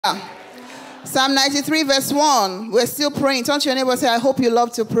Psalm 93 verse 1. We're still praying. Turn to your neighbor and say, I hope you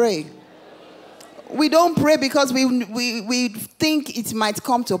love to pray. We don't pray because we think it might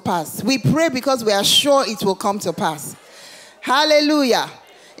come to pass. We pray because we are sure it will come to pass. Hallelujah.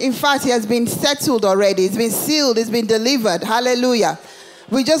 In fact, it has been settled already. It's been sealed. It's been delivered. Hallelujah.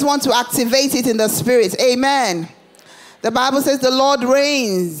 We just want to activate it in the spirit. Amen. The Bible says the Lord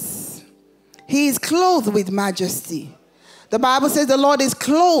reigns. He is clothed with majesty. The Bible says the Lord is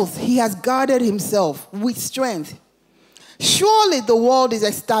clothed. He has guarded himself with strength. Surely the world is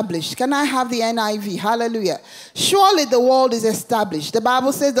established. Can I have the NIV? Hallelujah. Surely the world is established. The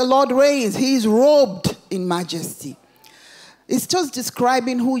Bible says the Lord reigns. He is robed in majesty. It's just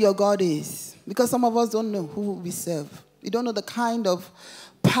describing who your God is. Because some of us don't know who we serve. We don't know the kind of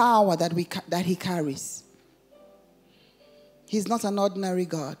power that he carries. He's not an ordinary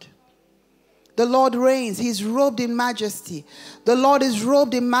God. The Lord reigns. He's robed in majesty. The Lord is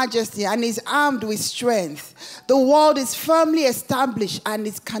robed in majesty and is armed with strength. The world is firmly established and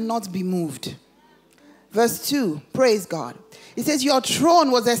it cannot be moved. Verse 2, praise God. It says, your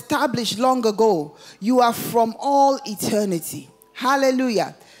throne was established long ago. You are from all eternity.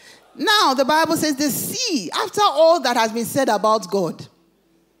 Hallelujah. Now, the Bible says the sea, after all that has been said about God,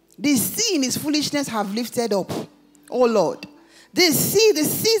 the sea in its foolishness have lifted up. Oh Lord. The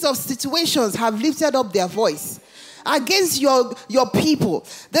seas of situations have lifted up their voice against your people.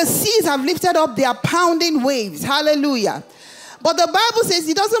 The seas have lifted up their pounding waves. Hallelujah. But the Bible says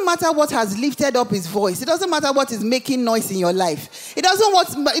it doesn't matter what has lifted up his voice. It doesn't matter what is making noise in your life. It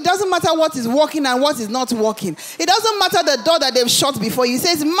doesn't matter what is working and what is not working. It doesn't matter the door that they've shut before you. It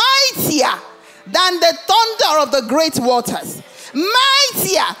says, mightier than the thunder of the great waters.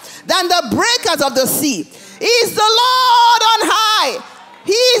 Mightier than the breakers of the sea. He is the Lord on high.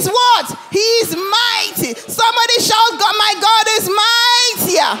 He is what? He is mighty. Somebody shout, God, my God is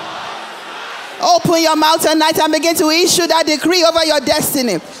mightier. Open your mouth tonight and begin to issue that decree over your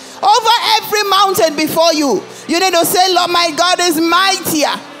destiny. Over every mountain before you. You need to say, Lord, my God is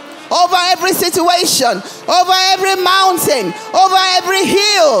mightier. Over every situation. Over every mountain. Over every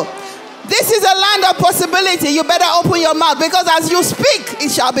hill. This is a land of possibility. You better open your mouth because as you speak,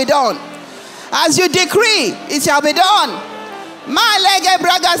 it shall be done. As you decree, it shall be done. Mightier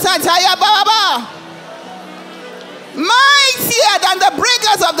than the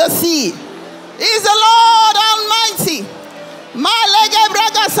breakers of the sea is the Lord Almighty. Mightier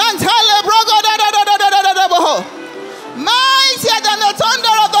than the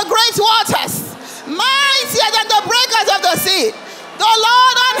thunder of the great waters. Mightier than the breakers of the sea. The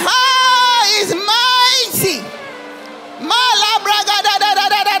Lord on high is mighty.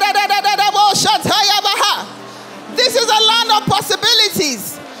 This is a land of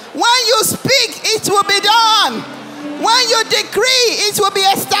possibilities. When you speak, it will be done. When you decree, it will be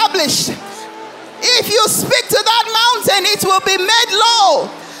established. If you speak to that mountain, it will be made low.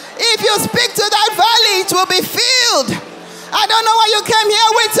 If you speak to that valley, it will be filled. I don't know what you came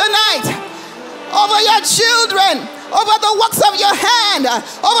here with tonight. Over your children, over the works of your hand,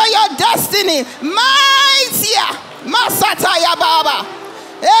 over your destiny. Mightier. Masataya Baba.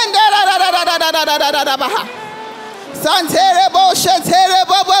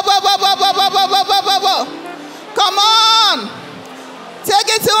 Come on. Take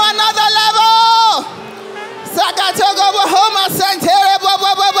it to another level. Sakatogo Bahoma Santere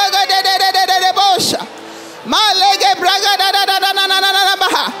Bosha. Malege Braga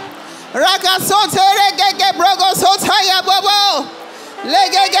Baha. Rakasotere Gege Brogo Sotaya Bobo.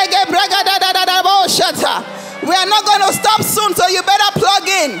 Legege Braga Boshata. We are not going to stop soon, so you better plug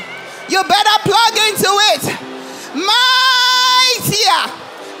in. You better plug into it. Mightier.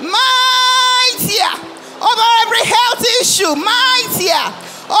 Mightier. Over every health issue. Mightier.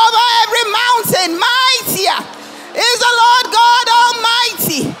 Over every mountain. Mightier. Is the Lord God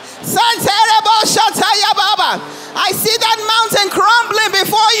Almighty. I see that mountain crumbling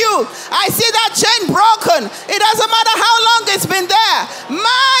before you. I see that chain broken. It doesn't matter how long it's been there.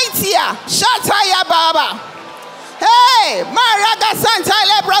 Mightier. Shataya Baba. Hey, Maraga Santa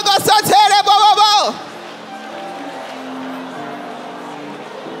Lebrago Sotere Bobo.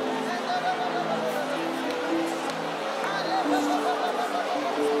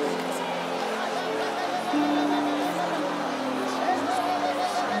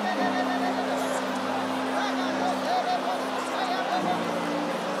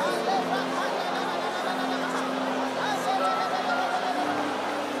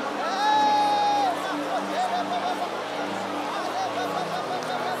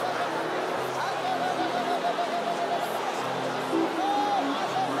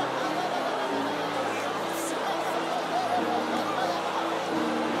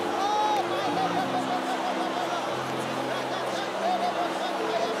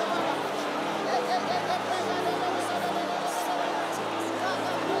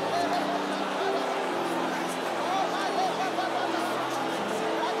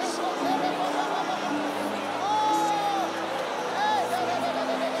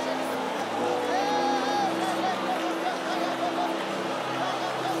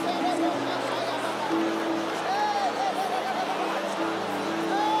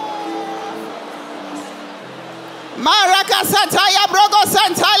 Maraka Sataya Brogo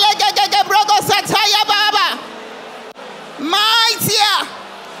Santale Gege Brogo Sataya Baba. Mightier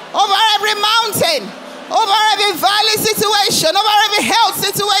over every mountain, over every valley situation, over every health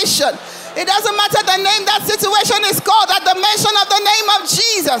situation. It doesn't matter the name that situation is called. At the mention of the name of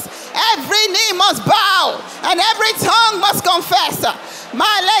Jesus, every knee must bow and every tongue must confess.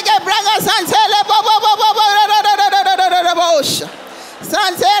 Malaga braga santele bobo bobo bobo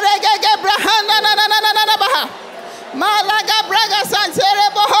santele gege brahana na na na na na baha. Malaga braga santele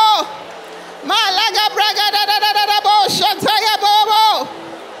boho. Malaga braga da da da da bo shantaya bobo.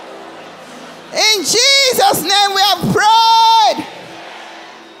 In Jesus' name we have prayed.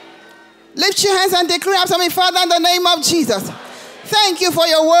 Lift your hands and declare after me. Father, in the name of Jesus, thank you for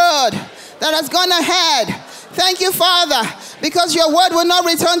your word that has gone ahead. Thank you, Father, because your word will not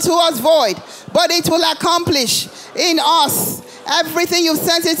return to us void, but it will accomplish in us everything you've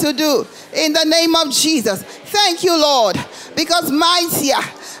sent it to do. In the name of Jesus. Thank you, Lord, because mightier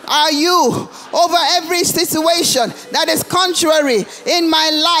are you over every situation that is contrary in my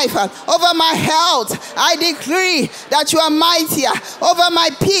life, over my health. I decree that you are mightier. Over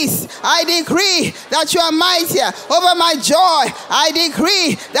my peace, I decree that you are mightier. Over my joy, I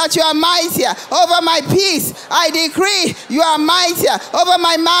decree that you are mightier. Over my peace, I decree you are mightier. Over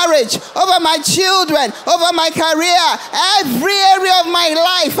my marriage, over my children, over my career, every area of my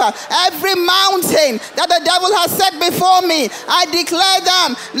life, every mountain that the devil has set before me, I declare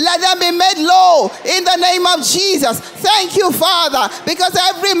them, let them be made low in the name of Jesus. Thank you, Father, because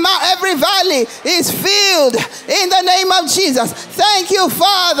every valley is filled in the name of Jesus. Thank you,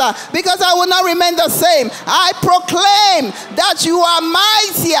 Father, because I will not remain the same. I proclaim that you are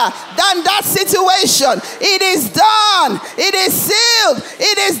mightier than that situation. It is done. It is sealed.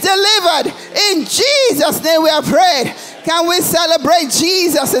 It is delivered. In Jesus' name we have prayed. Can we celebrate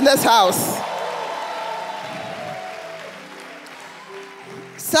Jesus in this house?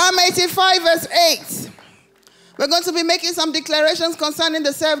 Psalm 85 verse 8. We're going to be making some declarations concerning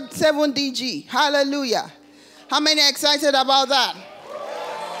the 7 DG. Hallelujah. How many are excited about that?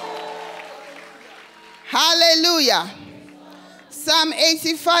 Hallelujah. Psalm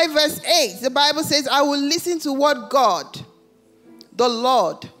 85 verse 8. The Bible says, I will listen to what God, the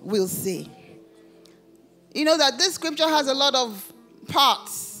Lord, will say. You know that this scripture has a lot of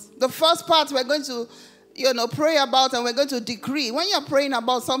parts. The first part we're going to pray about, and we're going to decree. When you're praying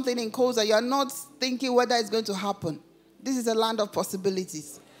about something in Kosa, you're not thinking whether it's going to happen. This is a land of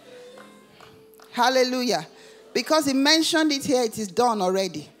possibilities. Hallelujah. Because he mentioned it here, it is done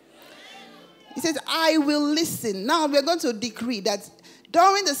already. He says, I will listen. Now we're going to decree that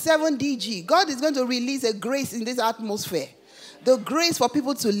during the 7 DG, God is going to release a grace in this atmosphere. The grace for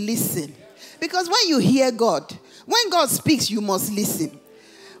people to listen. Because when you hear God, when God speaks, you must listen.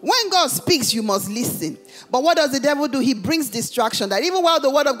 When God speaks, you must listen. But what does the devil do? He brings distraction. That even while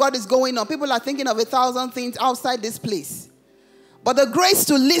the word of God is going on, people are thinking of 1,000 things outside this place. But the grace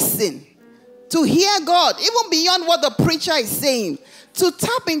to listen, to hear God, even beyond what the preacher is saying, to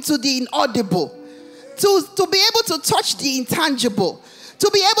tap into the inaudible, to be able to touch the intangible, to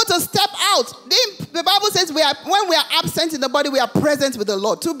be able to step out. The Bible says when we are absent in the body, we are present with the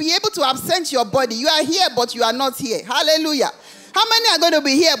Lord. To be able to absent your body, you are here, but you are not here. Hallelujah. How many are going to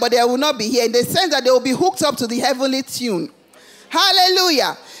be here, but they will not be here, in the sense that they will be hooked up to the heavenly tune?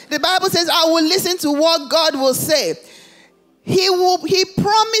 Hallelujah. The Bible says, I will listen to what God will say. He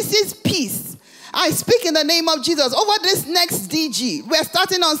promises peace. I speak in the name of Jesus over this next DG. We're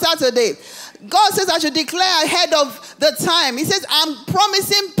starting on Saturday. God says I should declare ahead of the time. He says, I'm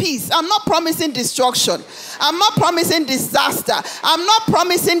promising peace. I'm not promising destruction. I'm not promising disaster. I'm not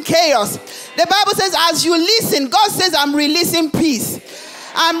promising chaos. The Bible says, as you listen, God says, I'm releasing peace.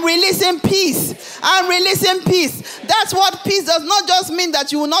 I'm releasing peace. I'm releasing peace. That's what peace does not just mean that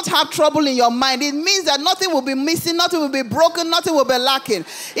you will not have trouble in your mind. It means that nothing will be missing, nothing will be broken, nothing will be lacking.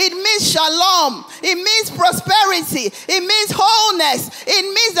 It means shalom. It means prosperity. It means wholeness. It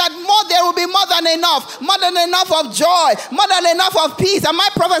means that there will be more than enough of joy, more than enough of peace. Am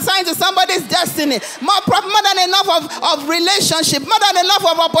I prophesying to somebody's destiny? More than enough of relationship, more than enough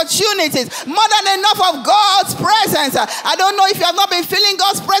of opportunities, more than enough of God's presence. I don't know if you have not been feeling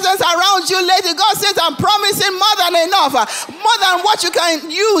God's presence around you lately. God says, I'm promising more than enough, more than what you can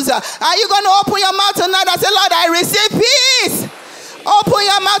use. Are you going to open your mouth tonight and say, Lord, I receive peace? Open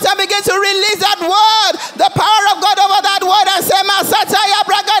your mouth and begin to release that word, the power of God over that word, and say,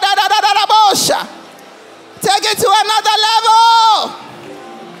 take it to another level.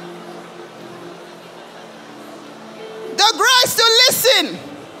 The grace to listen,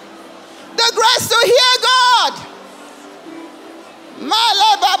 the grace to hear God.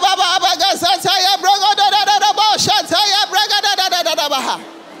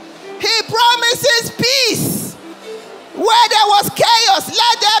 He promises peace. Where there was chaos,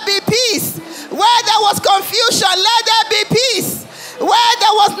 let there be peace. Where there was confusion, let there be peace. Where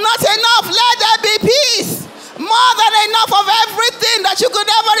there was not enough, let there be peace. More than enough of everything that you could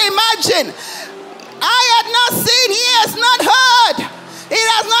ever imagine. I had not seen, he has not heard. It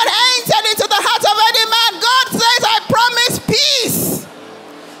has not entered into the heart of any man. God says, I promise peace.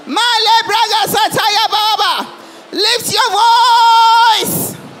 Male braga sataya baba. Lift your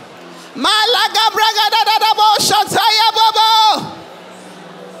voice. Malaga braga da da da bo shataya baba.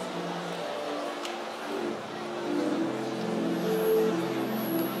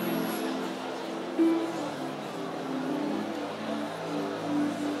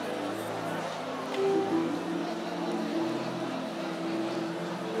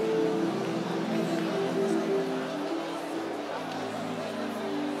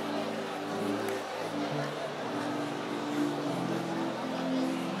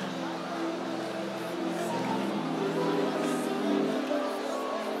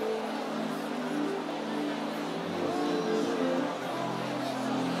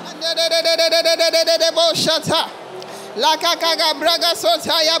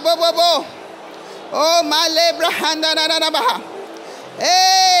 Oh, my lebra handa na na baha.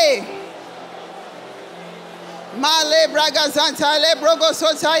 Hey, my lebra gazanta lebrogo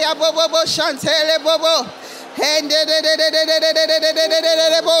sotaya bobo shantele bobo. Hende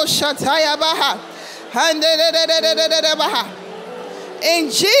de bo shataya baha. Hende baha. In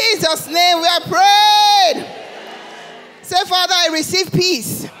Jesus' name we are prayed. Say, Father, I receive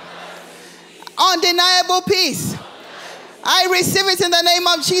peace. Undeniable peace. I receive it in the name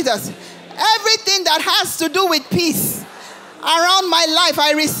of Jesus. Everything that has to do with peace around my life,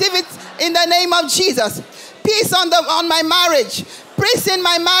 I receive it in the name of Jesus. Peace on my marriage, peace in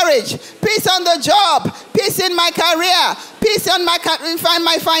my marriage, peace on the job, peace in my career, peace on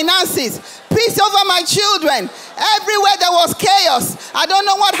my finances, peace over my children. Everywhere there was chaos. I don't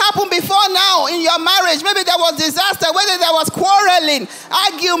know what happened before now in your marriage. Maybe there was disaster, whether there was quarreling,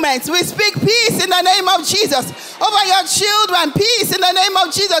 arguments. We speak peace in the name of Jesus. Over your children, peace in the name of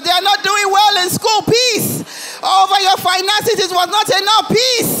Jesus. They are not doing well in school, peace. Over your finances, it was not enough,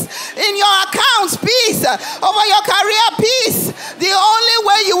 peace. In your accounts, peace. Over your career, peace. The only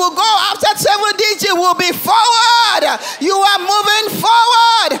way you will go after 7 digits will be forward. You are moving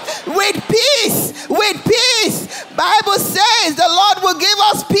forward with peace, with peace. Bible says the Lord will give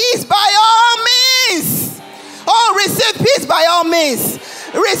us peace by all means. Oh, receive peace by all means.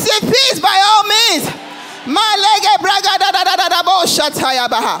 Receive peace by all means.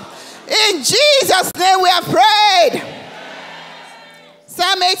 In Jesus' name we are prayed.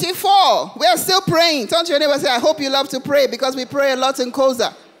 Psalm 84. We are still praying. Turn to your neighbor and say, I hope you love to pray, because we pray a lot in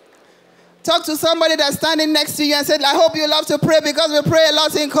Koza. Talk to somebody that's standing next to you and say, I hope you love to pray, because we pray a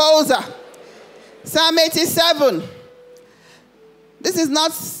lot in Koza. Psalm 87. This is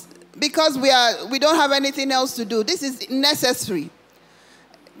not because we don't have anything else to do. This is necessary.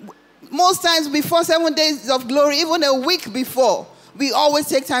 Most times before 7 days of glory, even a week before, we always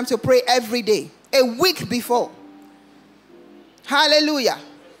take time to pray every day. A week before. Hallelujah.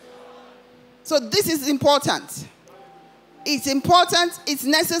 So this is important. It's important, it's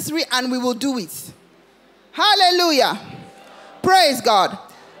necessary, and we will do it. Hallelujah. Praise God.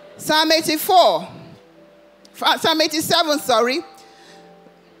 Psalm 84. Psalm 87, sorry.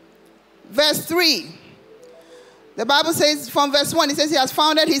 Verse 3. The Bible says, from verse 1, it says, he has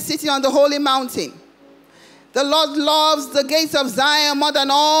founded his city on the holy mountain. The Lord loves the gates of Zion more than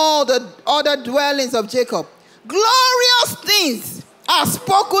all the other dwellings of Jacob. Glorious things are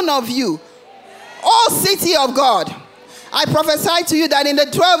spoken of you, O city of God. I prophesy to you that in the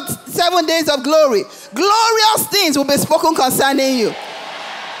 7 days of glory, glorious things will be spoken concerning you.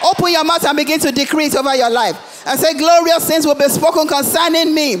 Open your mouth and begin to decree it over your life. And say, glorious things will be spoken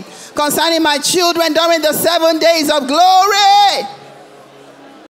concerning me, concerning my children during the 7 days of glory.